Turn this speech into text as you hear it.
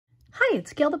Hi,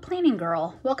 it's Gail the Planning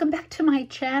Girl. Welcome back to my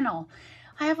channel.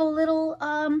 I have a little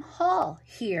haul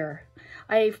here.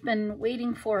 I've been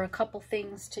waiting for a couple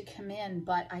things to come in,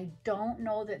 but I don't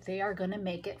know that they are going to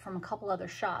make it from a couple other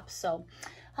shops, so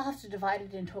I'll have to divide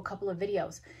it into a couple of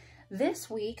videos.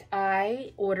 This week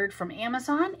I ordered from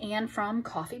Amazon and from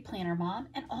Coffee Planner Mom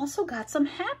and also got some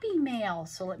Happy Mail.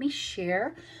 So let me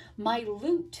share my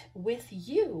loot with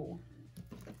you.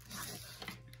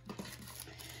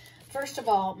 First of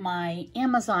all, my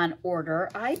Amazon order,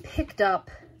 I picked up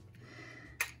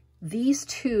these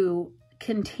two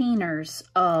containers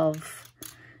of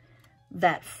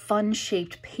that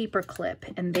fun-shaped paper clip,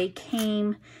 and they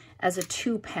came as a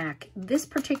 2-pack. This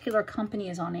particular company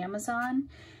is on Amazon,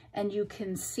 and you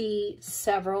can see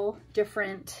several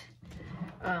different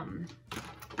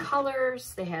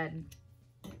colors. They had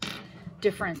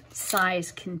different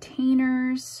size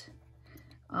containers.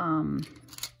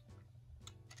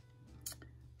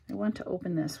 I want to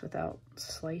open this without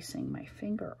slicing my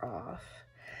finger off.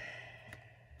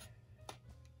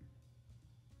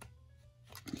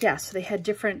 Yeah, so they had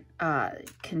different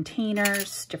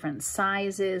containers, different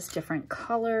sizes, different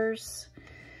colors.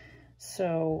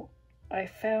 So I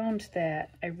found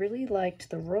that I really liked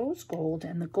the rose gold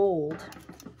and the gold,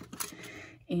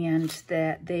 and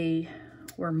that they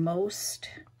were most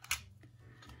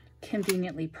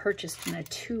conveniently purchased in a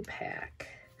 2-pack.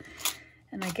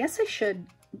 And I guess I should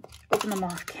open them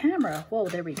off camera. Whoa,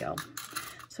 there we go.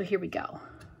 So here we go.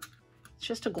 It's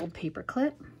just a gold paper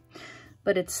clip,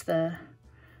 but it's the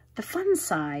fun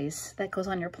size that goes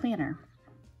on your planner.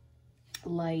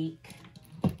 Like,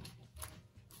 let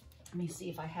me see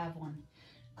if I have one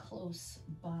close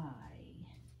by.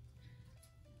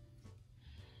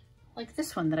 Like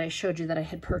this one that I showed you that I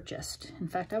had purchased. In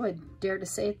fact, I would dare to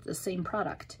say it's the same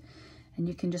product, and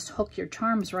you can just hook your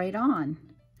charms right on.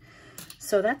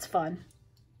 So that's fun.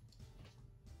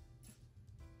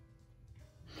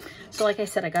 So like I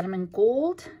said, I got them in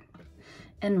gold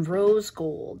and rose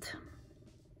gold.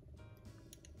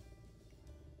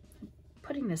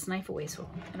 Putting this knife away so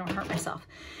I don't hurt myself.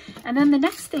 And then the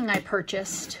next thing I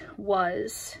purchased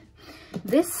was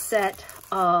this set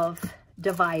of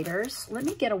dividers. Let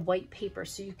me get a white paper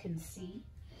so you can see.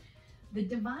 The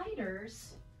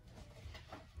dividers,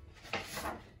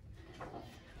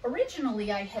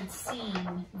 originally I had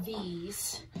seen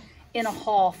these in a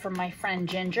haul from my friend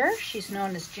Ginger. She's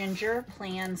known as Ginger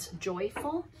Plans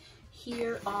Joyful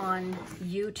here on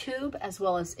YouTube as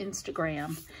well as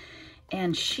Instagram.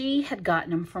 And she had gotten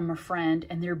them from a friend,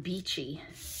 and they're beachy.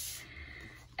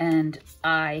 And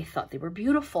I thought they were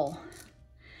beautiful.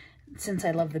 Since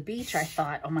I love the beach, I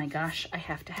thought, oh my gosh, I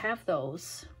have to have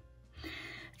those.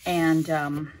 And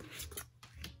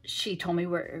she told me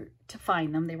where to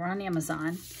find them. They were on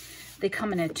Amazon. They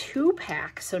come in a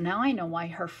 2-pack, so now I know why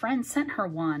her friend sent her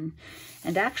one.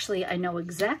 And actually, I know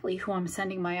exactly who I'm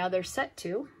sending my other set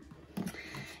to.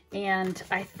 And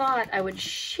I thought I would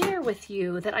share with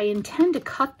you that I intend to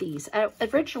cut these.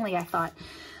 Originally, I thought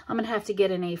I'm going to have to get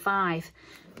an A5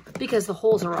 because the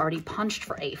holes are already punched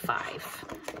for A5.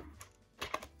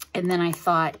 And then I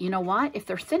thought, you know what? If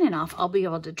they're thin enough, I'll be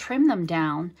able to trim them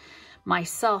down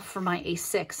myself for my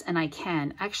A6, and I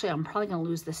can. Actually, I'm probably going to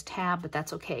lose this tab, but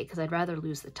that's okay because I'd rather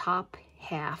lose the top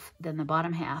half than the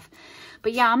bottom half.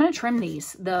 But yeah, I'm going to trim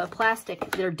these. The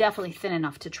plastic, they're definitely thin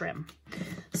enough to trim.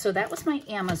 So that was my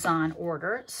Amazon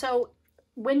order. So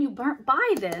when you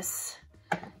buy this,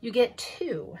 you get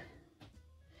 2.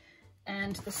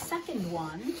 And the second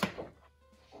one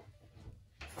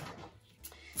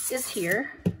is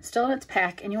here, still in its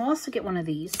pack, and you also get one of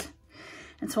these.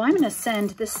 And so I'm going to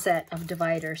send this set of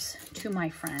dividers to my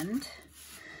friend.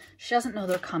 She doesn't know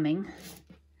they're coming.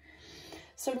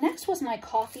 So next was my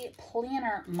Coffee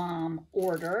Planner Mom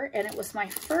order, and it was my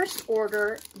first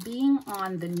order being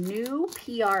on the new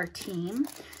PR team,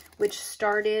 which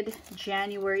started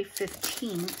January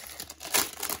 15th.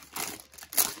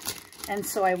 And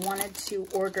so I wanted to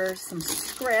order some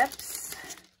scripts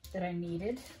that I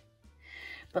needed.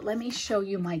 But let me show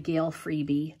you my Gail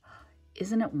freebie.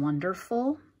 Isn't it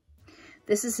wonderful?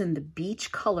 This is in the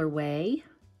beach colorway,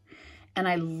 and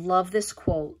I love this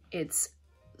quote. It's,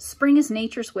 "Spring is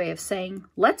nature's way of saying,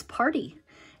 let's party."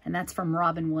 And that's from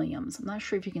Robin Williams. I'm not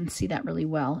sure if you can see that really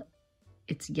well.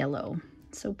 It's yellow,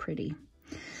 so pretty.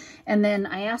 And then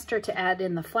I asked her to add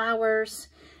in the flowers,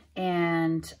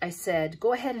 and I said,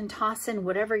 go ahead and toss in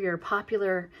whatever your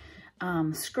popular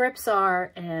scripts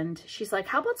are. And she's like,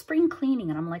 how about spring cleaning?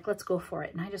 And I'm like, let's go for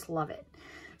it. And I just love it.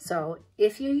 So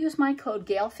if you use my code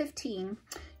GAIL15,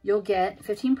 you'll get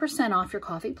 15% off your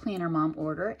Coffee Planner Mom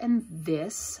order and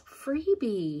this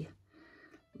freebie.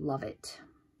 Love it.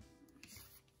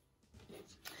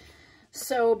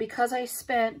 So because I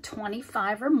spent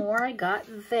 $25 or more, I got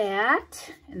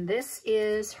that. And this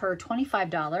is her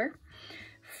 $25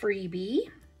 freebie.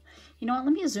 You know what?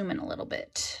 Let me zoom in a little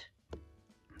bit.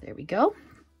 There we go.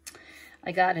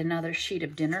 I got another sheet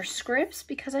of dinner scripts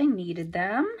because I needed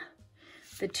them.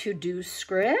 The to-do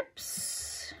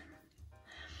scripts.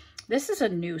 This is a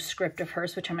new script of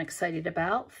hers, which I'm excited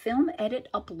about. Film, edit,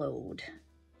 upload.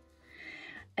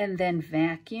 And then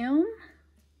vacuum.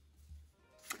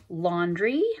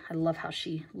 Laundry. I love how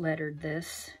she lettered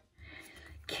this.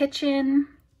 Kitchen.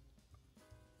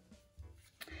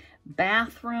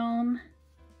 Bathroom.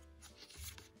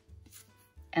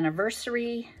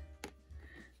 Anniversary.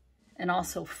 And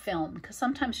also film, because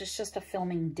sometimes it's just a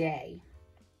filming day.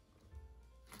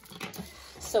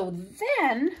 So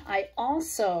then I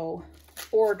also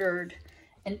ordered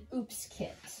an Oops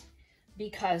kit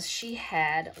because she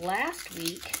had last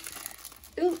week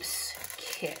Oops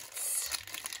kits.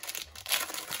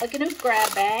 Like an Oops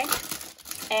grab bag,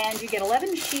 and you get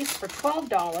 11 sheets for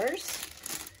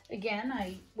 $12. Again,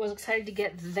 I was excited to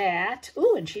get that.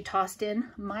 Ooh, and she tossed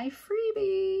in my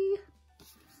freebie.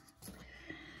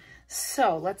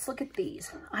 So let's look at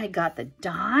these. I got the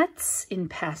dots in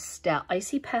pastel,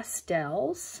 icy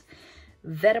pastels,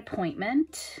 vet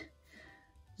appointment,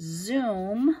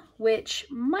 Zoom, which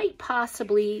might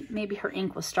possibly, maybe her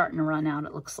ink was starting to run out,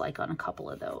 it looks like, on a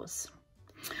couple of those.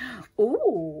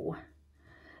 Ooh,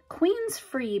 Queen's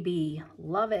freebie,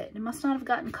 love it. It must not have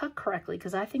gotten cut correctly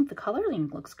because I think the coloring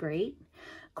looks great.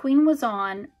 Queen was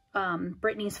on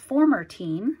Brittany's former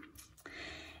team.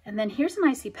 And then here's an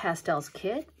Icy Pastels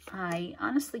kit. I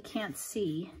honestly can't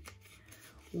see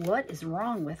what is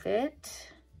wrong with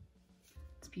it.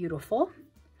 It's beautiful.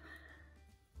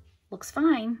 Looks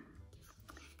fine.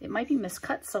 It might be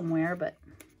miscut somewhere, but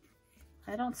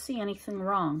I don't see anything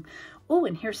wrong. Oh,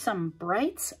 and here's some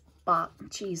Brights box.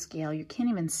 Geez, Gail, you can't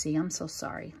even see. I'm so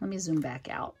sorry. Let me zoom back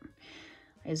out.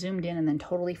 I zoomed in and then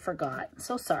totally forgot.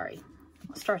 So sorry.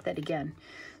 I'll start that again.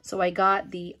 So I got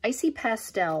the Icy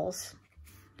Pastels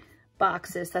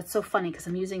boxes. That's so funny because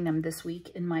I'm using them this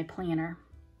week in my planner.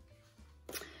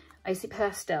 Icy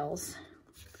Pastels.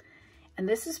 And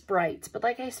this is Brights, but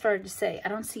like I started to say, I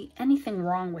don't see anything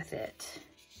wrong with it.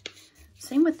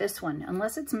 Same with this one,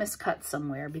 unless it's miscut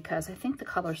somewhere, because I think the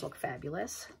colors look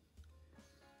fabulous.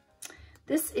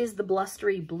 This is the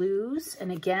Blustery Blues,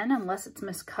 and again, unless it's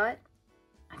miscut,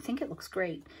 I think it looks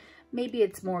great. Maybe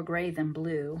it's more gray than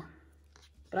blue,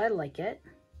 but I like it.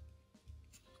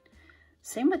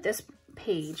 Same with this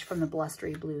page from the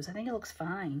Blustery Blues. I think it looks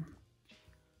fine.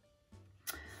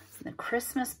 The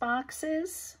Christmas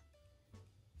boxes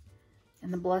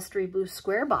and the Blustery Blue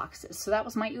square boxes. So that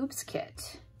was my Oops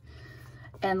kit.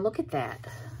 And look at that.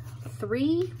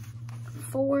 3,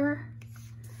 4,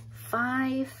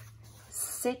 5,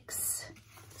 6,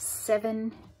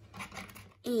 7,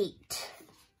 8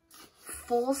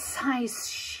 full-size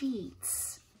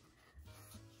sheets.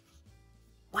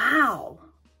 Wow.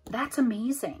 That's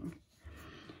amazing.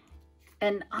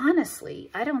 And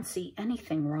honestly, I don't see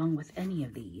anything wrong with any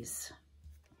of these.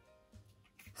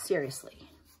 Seriously.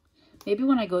 Maybe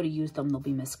when I go to use them, they'll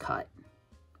be miscut.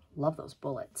 Love those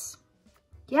bullets.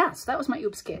 Yeah, so that was my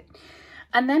Oops kit.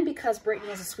 And then because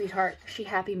Brittany is a sweetheart, she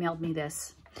happy mailed me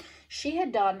this. She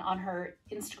had done on her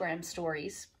Instagram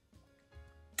stories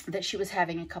that she was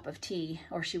having a cup of tea,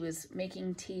 or she was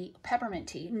making tea, peppermint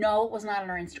tea. No, it was not on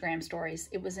her Instagram stories.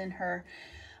 It was in her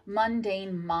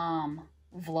Mundane Mom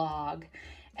vlog,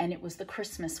 and it was the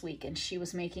Christmas week, and she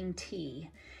was making tea.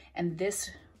 And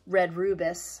this red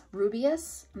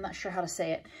rubius, I'm not sure how to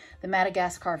say it, the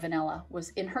Madagascar vanilla was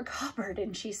in her cupboard,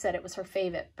 and she said it was her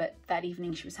favorite, but that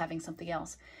evening she was having something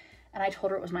else. And I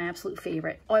told her it was my absolute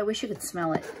favorite. Oh, I wish you could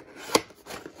smell it.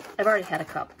 I've already had a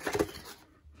cup.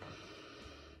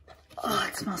 Oh,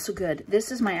 it smells so good.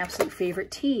 This is my absolute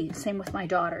favorite tea. Same with my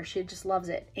daughter. She just loves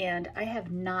it. And I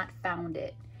have not found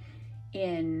it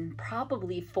in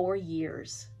probably 4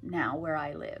 years now where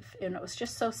I live. And it was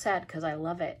just so sad because I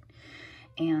love it.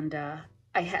 And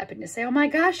I happened to say, oh my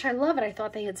gosh, I love it. I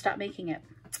thought they had stopped making it,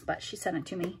 but she sent it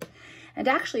to me. And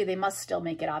actually they must still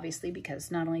make it, obviously,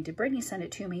 because not only did Brittany send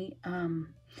it to me,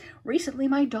 recently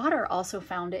my daughter also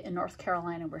found it in North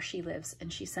Carolina where she lives,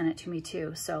 and she sent it to me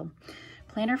too. So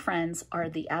planner friends are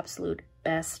the absolute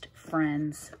best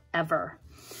friends ever.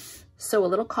 So a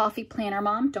little coffee planner,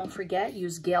 Mom. Don't forget,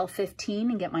 use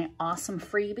Gail15 and get my awesome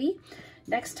freebie.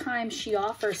 Next time she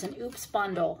offers an Oops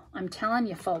bundle, I'm telling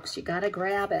you folks, you gotta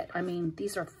grab it. I mean,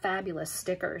 these are fabulous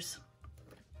stickers.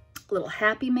 A little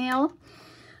Happy Mail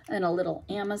and a little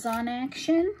Amazon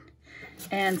action,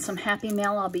 and some Happy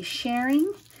Mail I'll be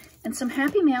sharing, and some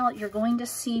Happy Mail you're going to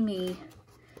see me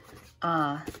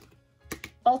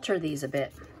alter these a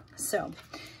bit. So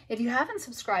if you haven't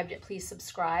subscribed yet, please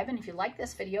subscribe. And if you like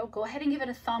this video, go ahead and give it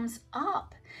a thumbs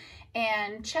up.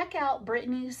 And check out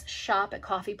Brittany's shop at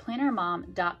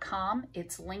coffeeplannermom.com.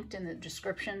 It's linked in the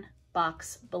description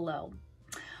box below.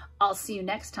 I'll see you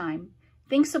next time.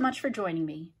 Thanks so much for joining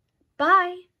me.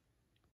 Bye.